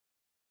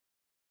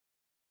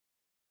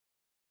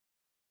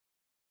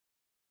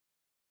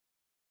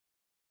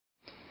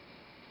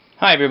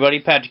Hi everybody,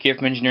 Patrick here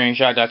from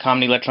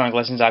EngineeringShock.com and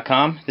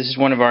ElectronicLessons.com. This is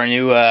one of our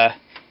new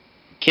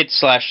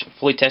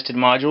kit/fully tested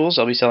modules.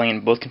 I'll be selling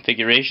in both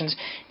configurations.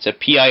 It's a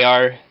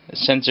PIR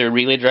sensor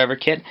relay driver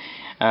kit.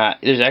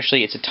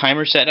 It's a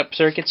timer setup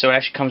circuit, so it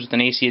actually comes with an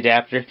AC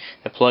adapter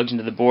that plugs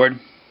into the board.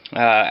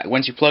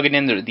 Once you plug it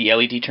in, the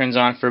LED turns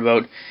on for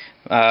about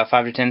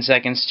 5 to 10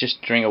 seconds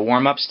just during a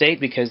warm-up state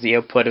because the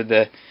output of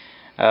the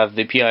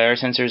PIR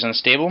sensor is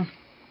unstable.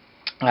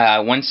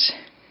 Once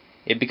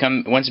it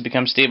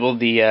becomes stable,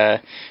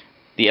 the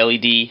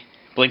LED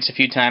blinks a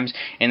few times,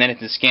 and then it's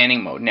in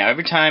scanning mode. Now,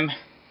 every time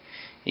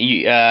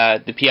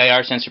the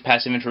PIR sensor,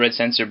 passive infrared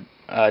sensor,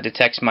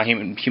 detects my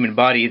human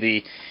body,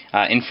 the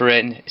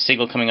infrared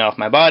signal coming off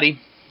my body,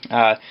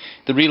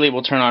 the relay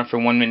will turn on for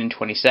 1 minute and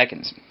 20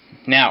 seconds.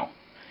 Now,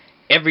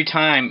 every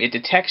time it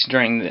detects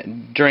during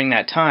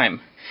that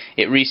time,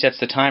 it resets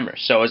the timer.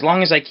 So as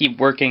long as I keep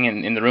working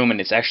in the room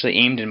and it's actually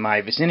aimed in my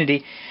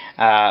vicinity,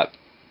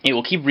 it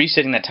will keep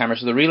resetting that timer,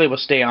 so the relay will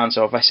stay on.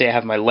 So if I say I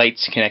have my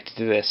lights connected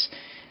to this,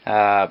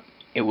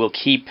 it will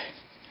keep,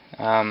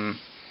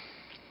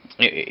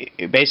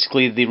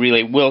 basically the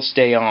relay will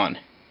stay on.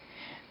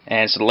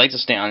 And so the lights will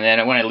stay on, and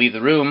then when I leave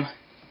the room,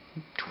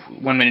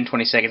 1 minute and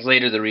 20 seconds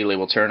later, the relay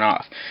will turn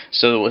off.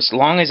 So as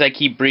long as I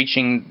keep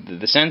breaching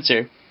the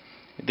sensor,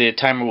 the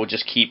timer will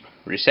just keep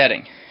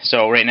resetting.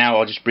 So right now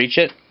I'll just breach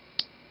it.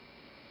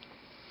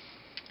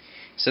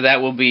 So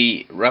that will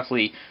be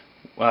roughly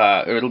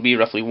it'll be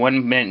roughly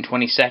 1 minute and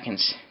 20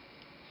 seconds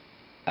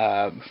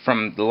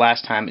from the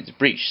last time it's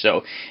breached.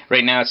 So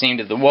right now it's aimed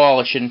at the wall.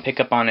 It shouldn't pick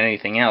up on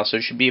anything else. So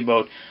it should be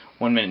about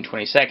 1 minute and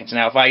 20 seconds.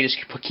 Now if I just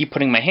keep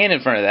putting my hand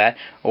in front of that,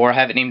 or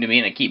have it aimed at me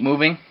and I keep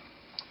moving,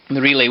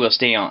 the relay will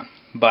stay on.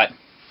 But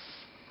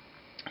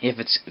if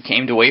it's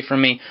aimed away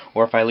from me,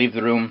 or if I leave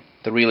the room,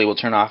 the relay will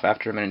turn off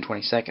after 1 minute and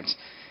 20 seconds.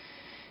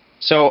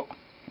 So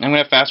I'm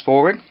going to fast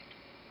forward,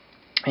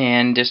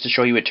 and just to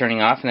show you it turning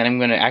off, and then I'm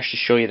going to actually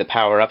show you the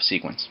power up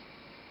sequence.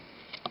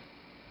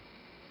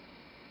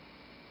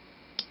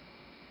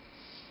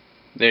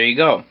 There you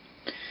go.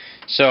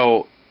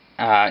 So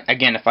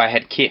again, if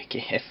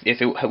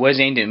it was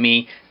aimed at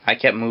me, I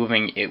kept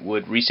moving, it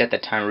would reset the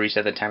timer,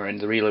 and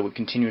the relay would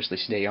continuously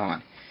stay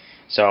on.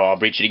 So I'll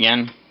breach it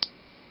again.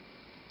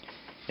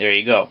 There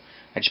you go.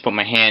 I just put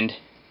my hand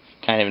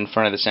kind of in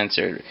front of the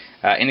sensor.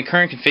 In the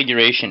current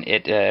configuration,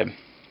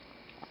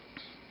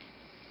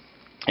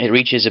 it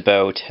reaches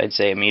about, I'd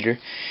say, 1 meter.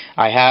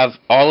 I have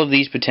all of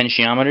these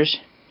potentiometers,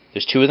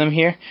 there's 2 of them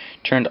here,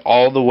 turned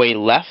all the way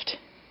left,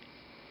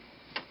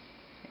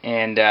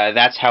 and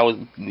that's how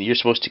you're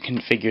supposed to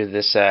configure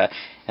this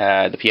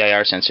the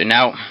PIR sensor.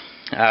 Now,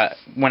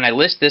 when I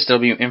list this,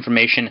 there'll be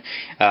information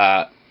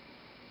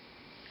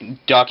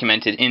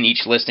documented in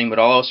each listing, but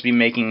I'll also be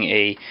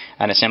making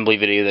an assembly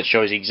video that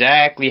shows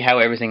exactly how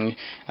everything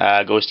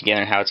goes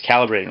together and how it's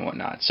calibrated and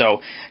whatnot.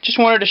 So, just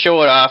wanted to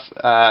show it off.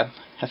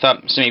 I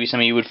thought maybe some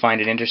of you would find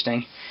it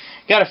interesting.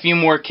 Got a few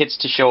more kits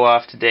to show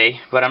off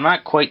today, but I'm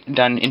not quite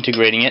done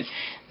integrating it.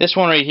 This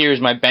one right here is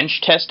my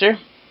bench tester.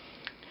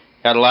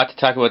 Got a lot to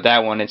talk about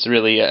that one. It's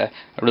really, I'm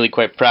really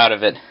quite proud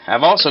of it.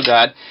 I've also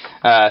got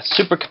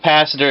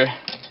supercapacitor,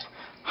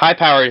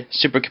 high-powered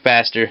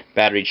supercapacitor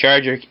battery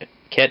charger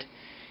kit,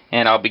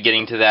 and I'll be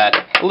getting to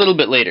that a little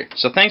bit later.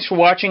 So thanks for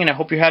watching, and I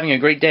hope you're having a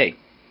great day.